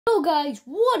Yo guys,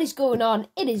 what is going on?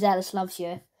 It is Alice Loves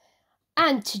here,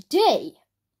 and today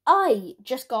I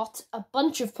just got a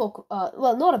bunch of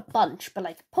well, not a bunch, but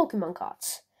like Pokemon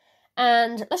cards,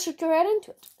 and let's just get right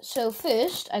into it. So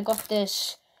first, I got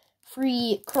this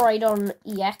free Coridon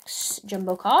EX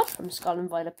Jumbo card from Scarlet and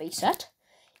Violet base set,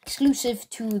 exclusive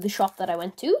to the shop that I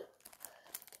went to,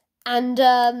 and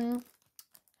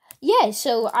yeah,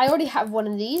 so I already have one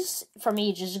of these from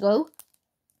ages ago,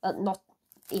 not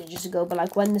ages ago, but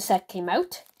like when the set came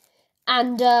out,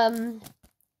 and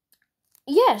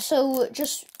yeah, so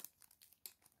just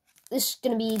this is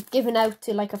gonna be given out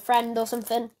to like a friend or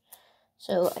something.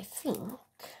 So I think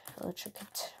I'll check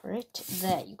it right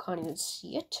there. You can't even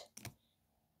see it.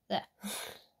 There,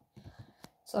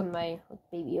 it's on my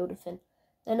Baby Yoda fin.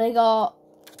 Then I got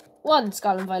one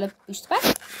Scarlet and Violet booster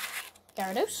pack,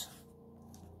 Gyarados.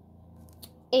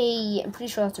 I'm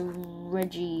pretty sure that's a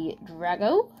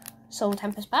Regidrago Soul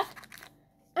Tempest pack,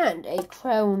 and a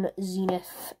Crown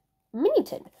Zenith mini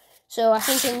tin. So I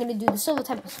think I'm going to do the Silver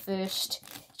Tempest first.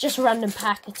 It's just a random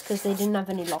pack, it's because they didn't have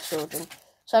any Lost Origin.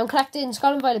 So I'm collecting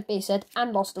Scarlet and Violet base set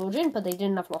and Lost Origin, but they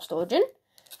didn't have Lost Origin.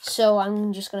 So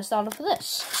I'm just going to start off with this.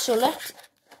 So let's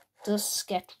just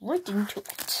get right into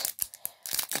it.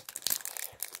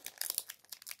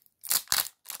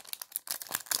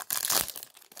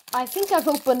 I think I've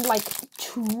opened like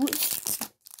 2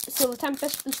 Silver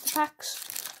Tempest booster packs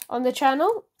on the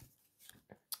channel.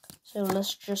 So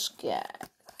let's just get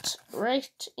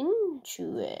right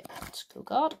into it. Let's go,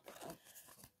 God.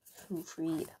 2,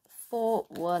 3, 4,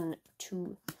 1,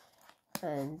 2,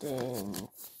 and then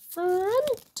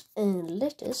front, and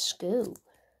let us go.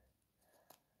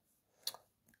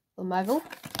 Umago,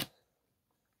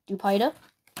 Dupida,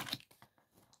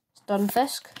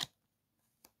 Stunfisk.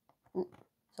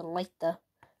 To light the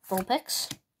Vulpix.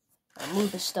 I'll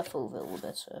move this stuff over a little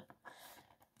bit. So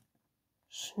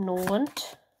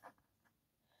Snorunt,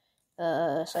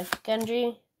 Psychic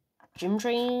Genji, Gym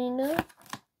Trainer,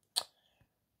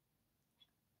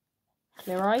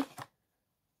 Clear-Eye,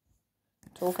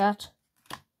 Torcat,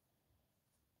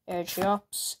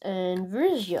 Airtriops, and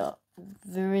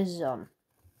Verizon.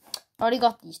 Already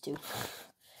got these 2.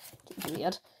 Didn't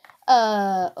weird.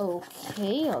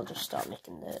 Okay, I'll just start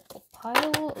making the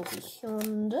pile over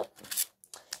yonder.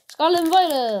 Scarlet and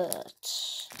Violet.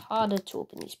 Harder to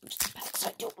open these booster packs,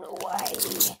 I don't know why.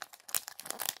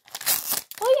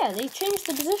 Oh yeah, they changed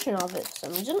the position of it for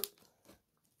some reason.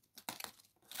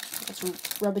 Got some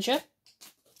rubbish here.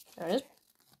 There it is.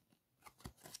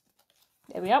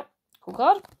 There we go. Cool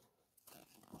card.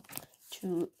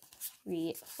 2,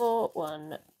 3, 4,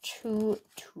 1, 2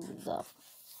 to the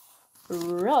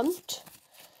front,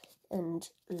 and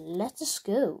let us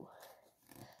go.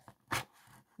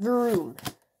 Varoom,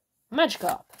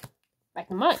 Magikarp,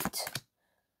 Magnemite,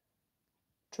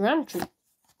 Tarantula,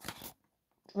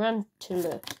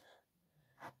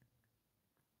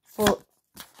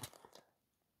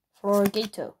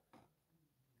 Florigato,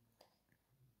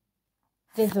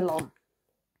 Vivillon,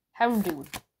 Houndoom.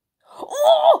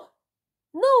 Oh!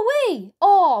 No way!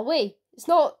 Oh, wait, it's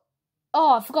not.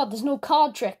 Oh, I forgot, there's no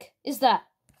card trick, is there?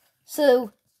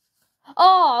 So,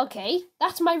 oh, okay,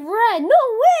 that's my rare. No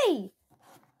way!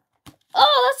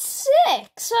 Oh, that's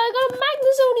sick! So I got a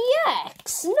Magnezone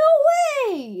EX. No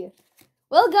way!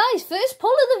 Well, guys, first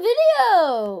pull of the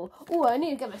video. Oh, I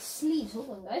need to get my sleeves. Hold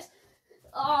on, guys.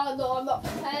 Oh, no, I'm not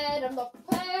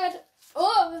prepared.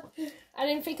 Oh, I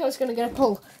didn't think I was going to get a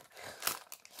pull.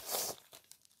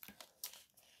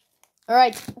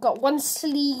 Alright, got one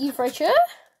sleeve right here.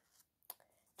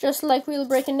 Just like Real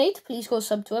Breaking Nate, please go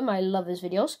sub to him. I love his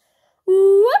videos.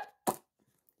 Whoop!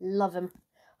 Love him.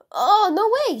 Oh, no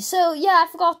way. So, yeah, I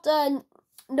forgot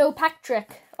no pack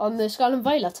trick on the Scarlet and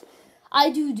Violet. I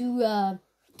do the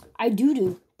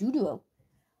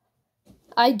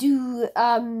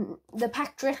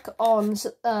pack trick on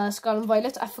Scarlet and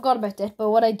Violet. I forgot about it,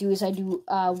 but what I do is I do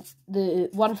the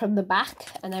one from the back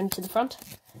and then to the front.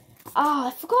 Ah,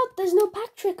 I forgot there's no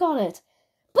pack trick on it.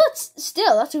 But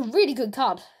still, that's a really good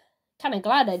card. Kind of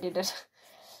glad I did it.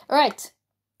 Alright.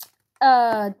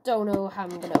 Don't know how I'm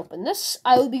going to open this.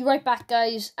 I will be right back,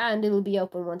 guys, and it will be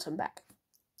open once I'm back.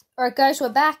 Alright, guys, we're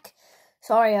back.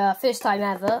 Sorry, first time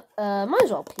ever. Might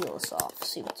as well peel this off,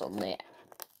 see what's on there.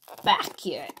 Back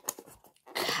here.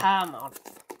 Come on.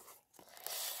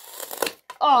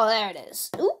 Oh, there it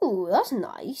is. Ooh, that's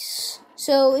nice.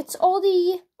 So, it's all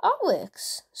the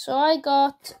artworks. So, I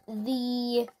got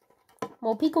the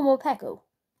Morpeko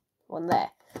one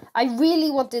there. I really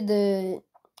wanted the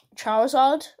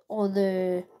Charizard or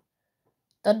the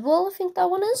Dudwall, I think that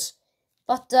one is.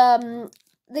 But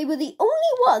they were the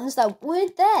only ones that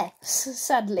weren't there,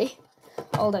 sadly.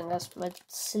 Hold on, guys. My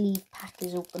sleeve pack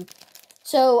is open.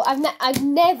 So I've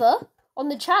never on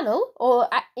the channel or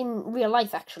in real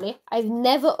life actually, I've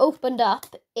never opened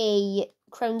up a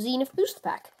Crown Zenith booster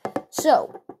pack.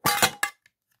 So,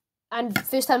 and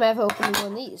first time I ever opened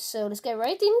one of these. So let's get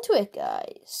right into it,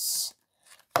 guys.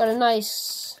 Got a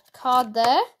nice card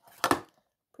there.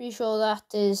 Pretty sure that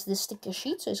is the sticker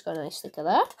sheet, so it's got a nice sticker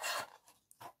there.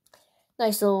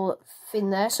 Nice little fin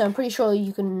there, so I'm pretty sure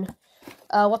you can,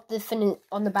 what the fin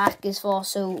on the back is for.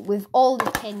 So with all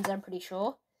the pins, I'm pretty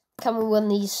sure, come with one of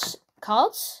these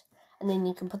cards, and then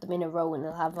you can put them in a row and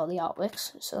they'll have all the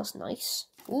artworks, so that's nice.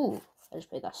 Ooh, I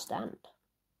just made that stand.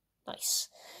 Nice.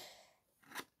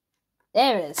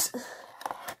 There it is.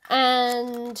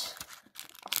 And,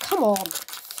 oh, come on.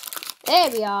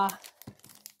 There we are.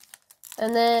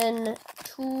 And then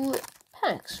 2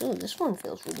 packs. Ooh, this one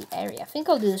feels really airy. I think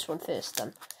I'll do this one first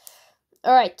then.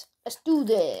 Alright, let's do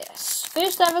this.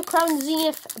 First ever Crown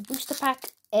Zenith booster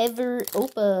pack ever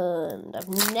opened.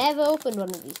 I've never opened one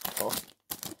of these before.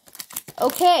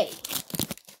 Okay.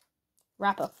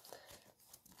 Wrapper.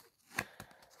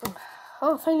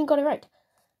 Oh, I finally got it right.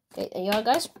 Okay, there you are,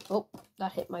 guys. Oh,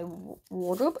 that hit my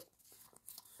wardrobe.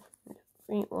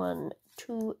 3, 1,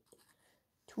 2,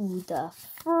 to the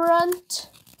front.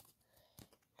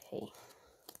 Okay.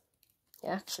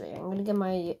 Actually, I'm gonna get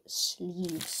my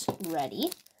sleeves ready.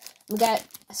 I'm gonna get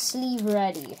a sleeve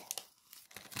ready.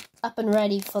 Up and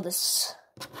ready for this.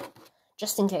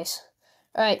 Just in case.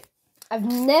 Alright. I've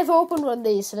never opened one of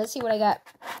these, so let's see what I got.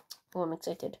 Oh, I'm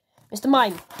excited. Mr.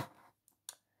 Mime.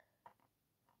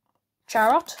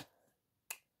 Charrot.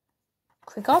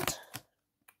 Cricket.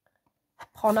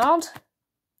 Ponard.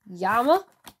 Yama.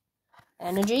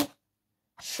 Energy.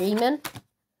 Shaman.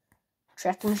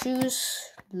 Trekking Shoes.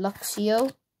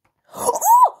 Luxio. Oh!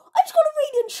 I just got a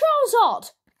Radiant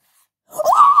Charizard!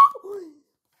 Oh!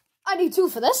 I need 2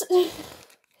 for this. No way,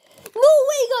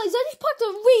 guys! I just packed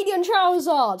a Radiant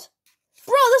Charizard!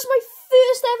 Bro, that's my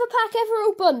first ever pack ever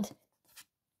opened!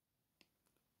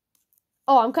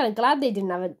 Oh, I'm kind of glad they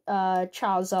didn't have a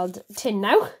Charizard tin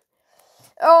now.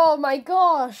 Oh my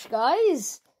gosh,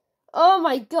 guys! Oh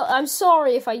my god! I'm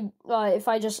sorry if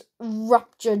I just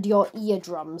ruptured your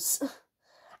eardrums.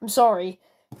 I'm sorry,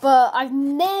 but I've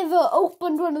never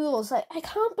opened one of those. I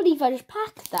can't believe I just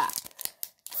packed that.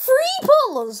 3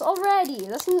 pulls already.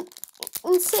 That's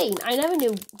insane. I never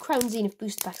knew Crown Zenith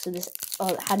booster packs with this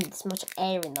had this much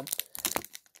air in them.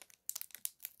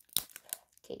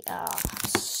 Okay,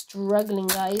 struggling,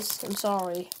 guys. I'm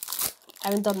sorry. I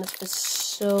haven't done this for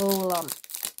so long.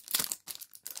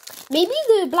 Maybe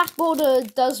the black border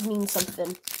does mean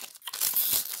something.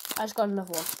 I just got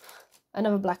another one.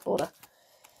 Another black border.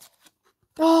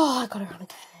 Oh, I got it wrong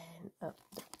again. Oh,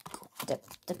 dip.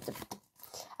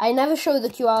 I never show the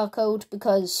QR code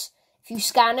because if you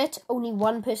scan it, only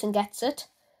one person gets it.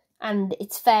 And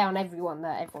it's fair on everyone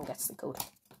that everyone gets the code.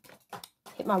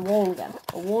 Hit my wall again.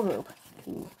 A wardrobe.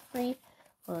 2, 3.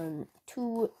 1,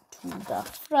 2 to the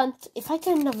front. If I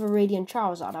get another Radiant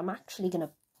Charizard, I'm actually going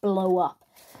to blow up.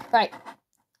 Right,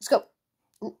 let's go.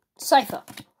 Cypher.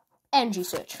 Energy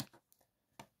Search.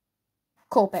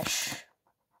 Corpish.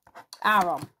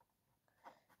 Aron.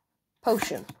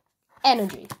 Potion.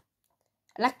 Energy.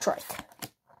 Electric.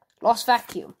 Lost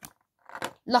Vacuum.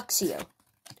 Luxio.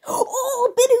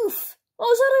 Oh, Bidoof!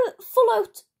 Oh, is that a full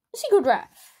out secret rare?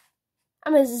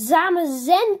 I'm a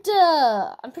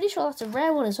Zamazenta. I'm pretty sure that's a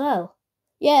rare one as well.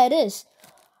 Yeah, it is.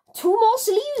 2 more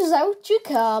sleeves, out you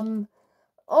come.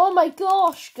 Oh my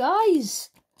gosh, guys.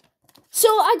 So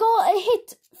I got a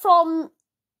hit from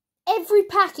every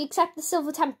pack except the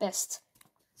Silver Tempest.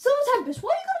 Silver Tempest,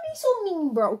 why are you gonna be so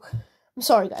mean, bro? I'm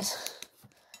sorry, guys.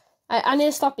 I need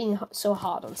to stop being so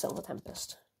hard on Silver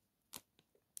Tempest.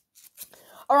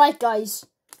 Alright, guys.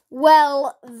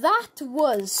 Well, that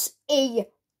was a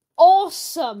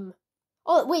awesome...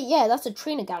 Oh, wait, yeah, that's a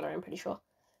trainer gallery, I'm pretty sure.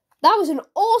 That was an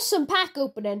awesome pack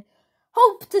opening.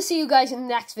 Hope to see you guys in the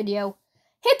next video.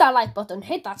 Hit that like button,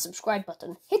 hit that subscribe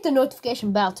button, hit the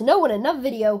notification bell to know when another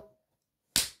video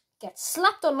gets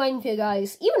slapped online for you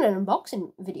guys, even an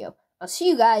unboxing video. I'll see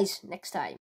you guys next time.